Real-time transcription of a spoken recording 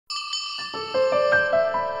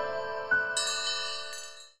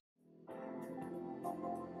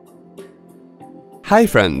Hi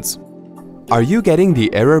friends! Are you getting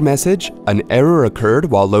the error message, an error occurred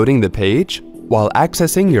while loading the page, while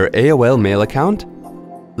accessing your AOL Mail account?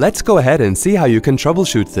 Let's go ahead and see how you can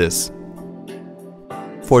troubleshoot this.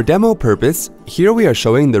 For demo purpose, here we are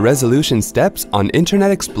showing the resolution steps on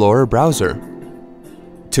Internet Explorer browser.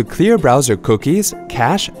 To clear browser cookies,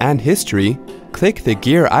 cache, and history, click the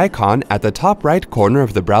gear icon at the top right corner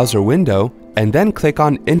of the browser window and then click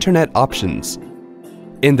on Internet Options.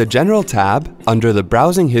 In the General tab, under the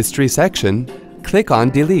Browsing History section, click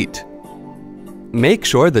on Delete. Make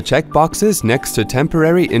sure the checkboxes next to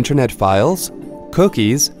Temporary Internet Files,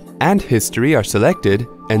 Cookies, and History are selected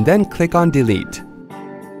and then click on Delete.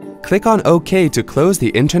 Click on OK to close the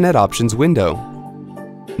Internet Options window.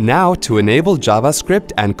 Now, to enable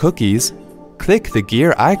JavaScript and cookies, click the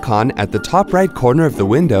gear icon at the top right corner of the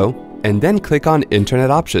window and then click on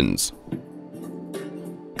Internet Options.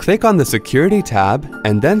 Click on the Security tab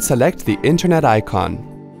and then select the Internet icon.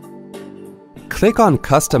 Click on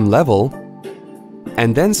Custom Level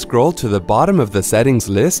and then scroll to the bottom of the settings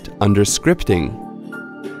list under Scripting.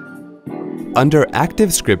 Under Active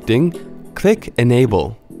Scripting, click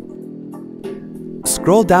Enable.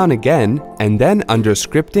 Scroll down again and then under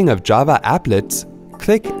Scripting of Java Applets,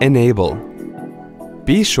 click Enable.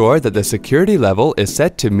 Be sure that the security level is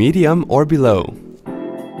set to medium or below.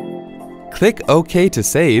 Click OK to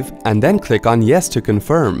save and then click on Yes to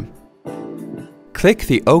confirm. Click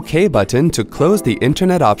the OK button to close the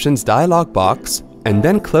Internet Options dialog box and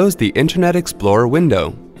then close the Internet Explorer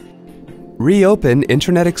window. Reopen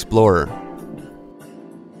Internet Explorer.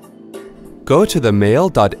 Go to the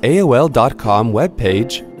mail.aol.com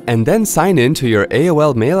webpage and then sign in to your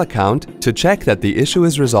AOL Mail account to check that the issue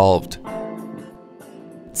is resolved.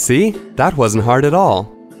 See? That wasn't hard at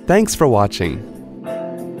all. Thanks for watching.